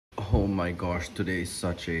Oh my gosh, today is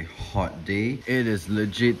such a hot day. It is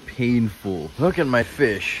legit painful. Look at my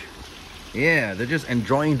fish. Yeah, they're just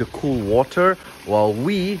enjoying the cool water while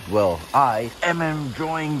I am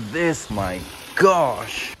enjoying this. My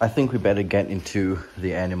gosh. I think we better get into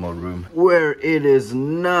the animal room where it is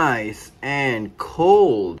nice and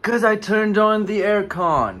cold because I turned on the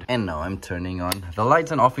aircon. And now I'm turning on the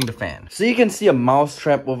lights and offing the fan. So you can see a mouse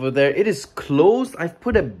trap over there. It is closed. I've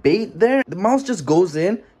put a bait there. The mouse just goes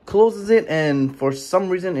in, closes it, and for some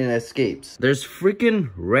reason it escapes. There's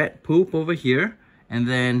freaking rat poop over here. And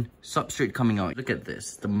then substrate coming out. Look at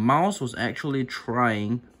this. The mouse was actually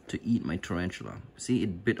trying to eat my tarantula. See,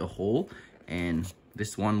 it bit a hole. And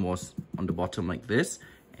this one was on the bottom like this.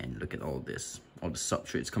 And look at all this. All the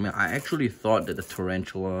substrates coming out. I actually thought that the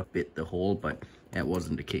tarantula bit the hole, but that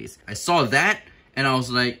wasn't the case. I saw that and I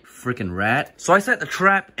was like, freaking rat. So I set the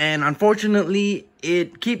trap and unfortunately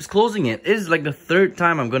it keeps closing it. It is like the third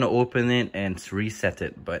time I'm gonna open it and reset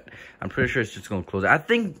it, but I'm pretty sure it's just gonna close it. I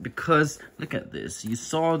think because, look at this. You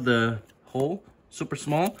saw the hole, super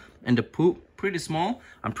small, and the poop, pretty small.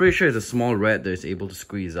 I'm pretty sure it's a small rat that is able to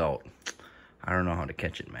squeeze out. I don't know how to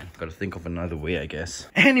catch it, man. Gotta think of another way, I guess.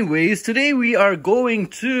 Anyways, today we're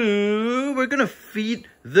gonna feed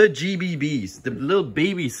the GBBs, the little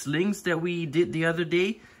baby slings that we did the other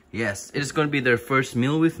day. Yes, it is gonna be their first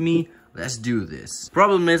meal with me. Let's do this.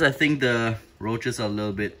 Problem is, I think the roaches are a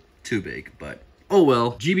little bit too big, but oh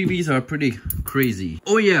well. GBBs are pretty crazy.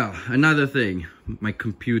 Oh yeah, another thing. My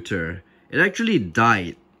computer. It actually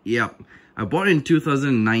died. Yep. I bought it in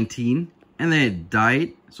 2019. And then it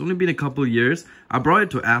died. It's only been a couple years. I brought it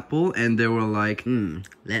to Apple and they were like,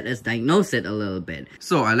 let us diagnose it a little bit.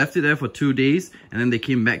 So I left it there for 2 days and then they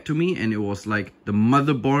came back to me and it was like the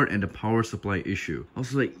motherboard and the power supply issue. I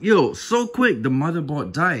was like, yo, so quick, the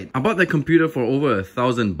motherboard died. I bought the computer for over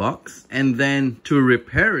 $1,000 and then to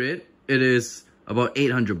repair it, it is about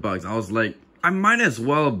 800 bucks. I was like, I might as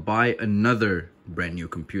well buy another brand new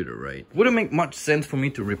computer, right? Wouldn't make much sense for me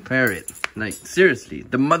to repair it. Like, seriously,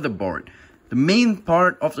 the motherboard. The main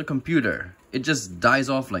part of the computer, it just dies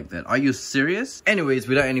off like that. Are you serious? Anyways,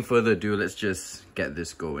 without any further ado, let's just get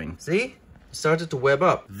this going. See? It started to web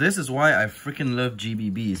up. This is why I freaking love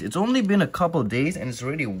GBBs. It's only been a couple days and it's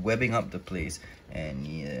already webbing up the place. And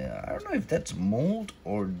yeah, I don't know if that's mold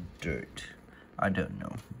or dirt. I don't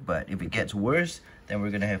know. But if it gets worse, then we're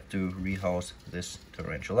gonna have to rehouse this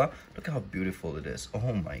tarantula. Look at how beautiful it is.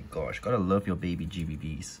 Oh my gosh, gotta love your baby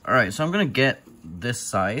GBBs. Alright, so I'm gonna get this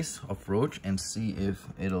size of roach and see if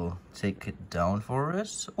it'll take it down for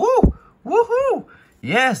us. Woo! Woohoo!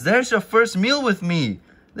 Yes, there's your first meal with me.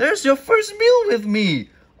 There's your first meal with me.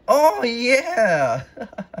 Oh yeah!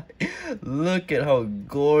 Look at how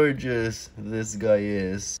gorgeous this guy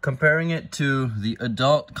is. Comparing it to the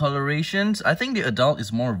adult colorations, I think the adult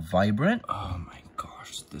is more vibrant. Oh my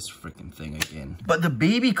gosh, this freaking thing again. But the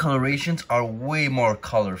baby colorations are way more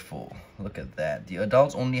colorful. Look at that. The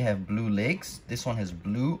adults only have blue legs. This one has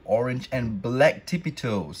blue, orange, and black tippy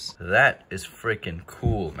toes. That is freaking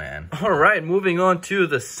cool, man. Alright, moving on to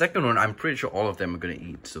the second one. I'm pretty sure all of them are gonna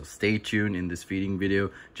eat. So stay tuned in this feeding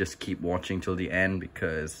video. Just keep watching till the end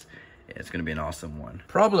because it's gonna be an awesome one.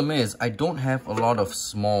 Problem is, I don't have a lot of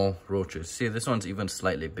small roaches. See, this one's even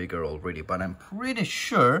slightly bigger already, but I'm pretty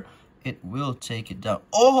sure it will take it down.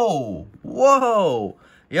 Oh, whoa.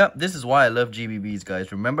 Yep, this is why I love GBBs, guys.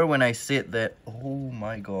 Remember when I said that, oh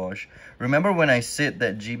my gosh. Remember when I said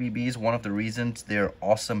that GBBs, one of the reasons they're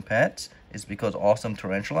awesome pets is because awesome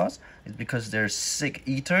tarantulas, is because they're sick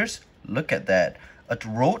eaters. Look at that. A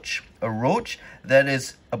roach that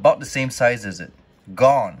is about the same size as it.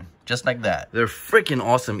 Gone. Just like that. They're freaking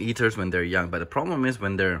awesome eaters when they're young, but the problem is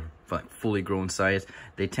when they're like fully grown size,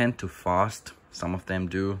 they tend to fast. Some of them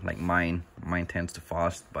do, like mine. Mine tends to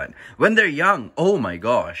fast, but when they're young, oh my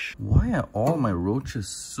gosh. Why are all my roaches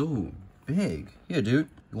so big? Here, dude,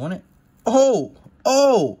 you want it? Oh,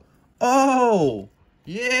 oh, oh,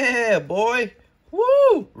 yeah, boy.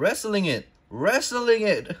 Woo, wrestling it.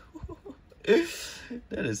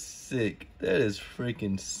 That is sick. That is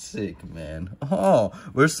freaking sick, man. Oh,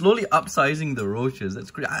 we're slowly upsizing the roaches.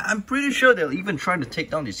 That's great. I'm pretty sure they'll even try to take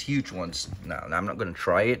down these huge ones. No, I'm not gonna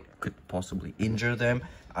try it. Could possibly injure them.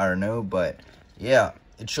 I don't know, but yeah,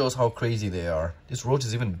 it shows how crazy they are. This roach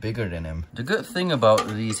is even bigger than him. The good thing about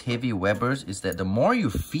these heavy webbers is that the more you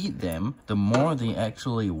feed them, the more they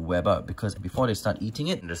actually web up. Because before they start eating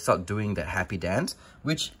it, they start doing that happy dance,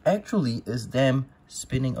 which actually is them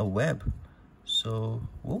spinning a web. So,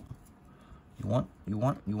 whoa. You want it? You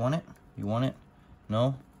want it?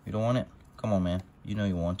 No? You don't want it? Come on, man. You know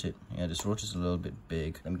you want it. Yeah, this roach is a little bit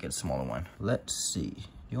big. Let me get a smaller one. Let's see.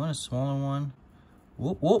 You want a smaller one?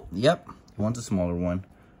 Whoop, whoop. Yep, he wants a smaller one.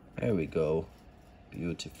 There we go.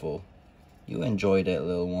 Beautiful. You enjoy that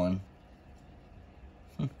little one.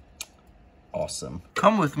 Awesome.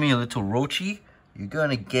 Come with me, little roachy. You're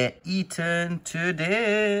gonna get eaten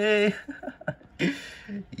today.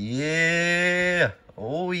 Yeah.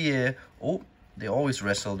 Oh, yeah. Oh, they always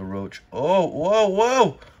wrestle the roach. Oh, whoa,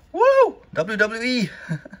 whoa. Whoa. WWE.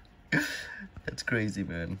 That's crazy,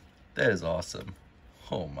 man. That is awesome.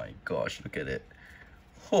 Oh my gosh, look at it.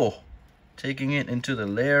 Oh, taking it into the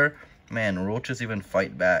lair. Man, roaches even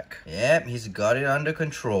fight back. Yep, he's got it under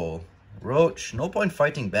control. Roach, no point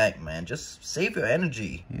fighting back, man. Just save your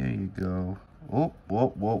energy. Here you go. Oh, whoa,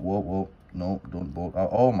 whoa, whoa, whoa. No, don't bolt out.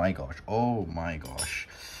 Oh my gosh. Oh my gosh.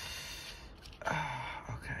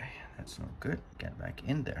 Okay, that's not good. Get back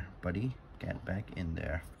in there, buddy. Get back in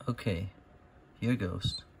there. Okay, here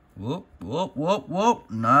goes. Whoop, whoop, whoop, whoop.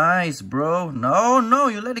 Nice, bro. No, no,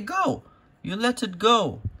 you let it go. You let it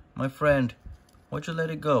go, my friend. Why'd you let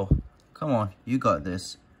it go? Come on, you got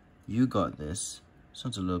this. You got this.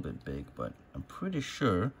 Sounds a little bit big, but I'm pretty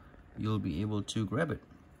sure you'll be able to grab it.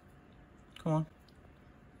 Come on.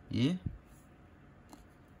 Yeah.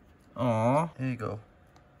 Aw, there you go.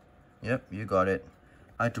 Yep, you got it.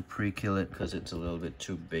 I had to pre-kill it because it's a little bit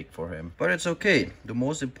too big for him. But it's okay. The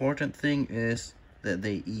most important thing is that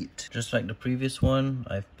they eat. Just like the previous one,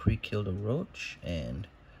 I've pre-killed a roach and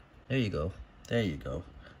there you go. There you go.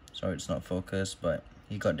 Sorry it's not focused, but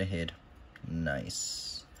he got the head.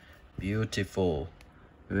 Nice. Beautiful.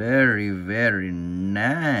 Very, very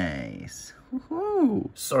nice. Woohoo.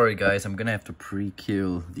 Sorry guys, I'm gonna have to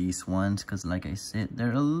pre-kill these ones because like I said,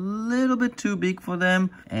 they're a little bit too big for them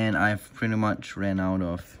and I've pretty much ran out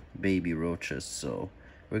of baby roaches, so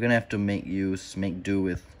we're gonna have to make do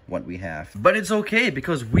with what we have. But it's okay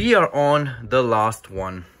because we are on the last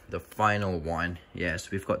one, the final one.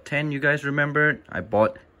 Yes, we've got 10. You guys remember I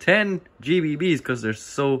bought 10 GBBs because they're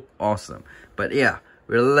so awesome. But yeah,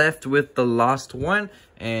 we're left with the last one,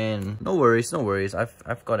 and no worries, no worries.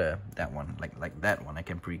 I've got that one, like that one I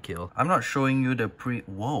can pre-kill. I'm not showing you the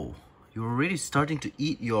Whoa, you're already starting to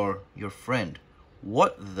eat your friend.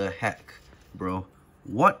 What the heck, bro?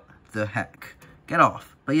 What the heck? Get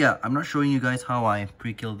off. But yeah, I'm not showing you guys how I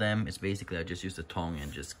pre-kill them. It's basically I just use the tongue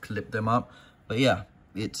and just clip them up. But yeah,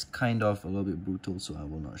 it's kind of a little bit brutal, so I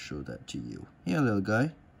will not show that to you. Here, little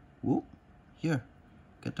guy. Whoop. Here,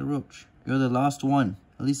 get the roach. You're the last one.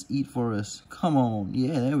 At least eat for us. Come on.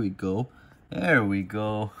 Yeah, there we go. There we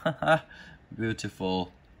go.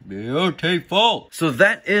 Beautiful. Beautiful. So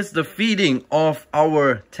that is the feeding of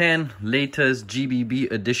our 10 latest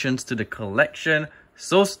GBB additions to the collection.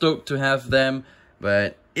 So stoked to have them.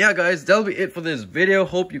 But yeah guys, that'll be it for this video.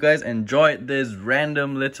 Hope you guys enjoyed this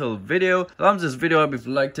random little video. Thumbs this video up if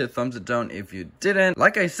you liked it, thumbs it down if you didn't.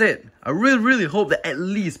 Like I said, I really hope that at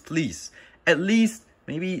least, please, at least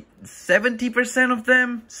maybe 70% of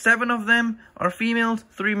them, 7 of them are females,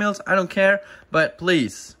 3 males, I don't care. But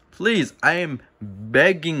please, please, I am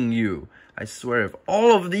begging you, I swear, if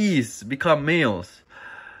all of these become males,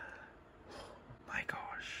 oh my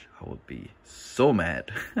gosh, I would be so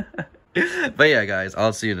mad. But yeah guys,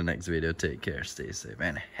 I'll see you in the next video. Take care, stay safe,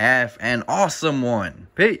 and have an awesome one.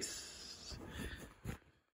 Peace.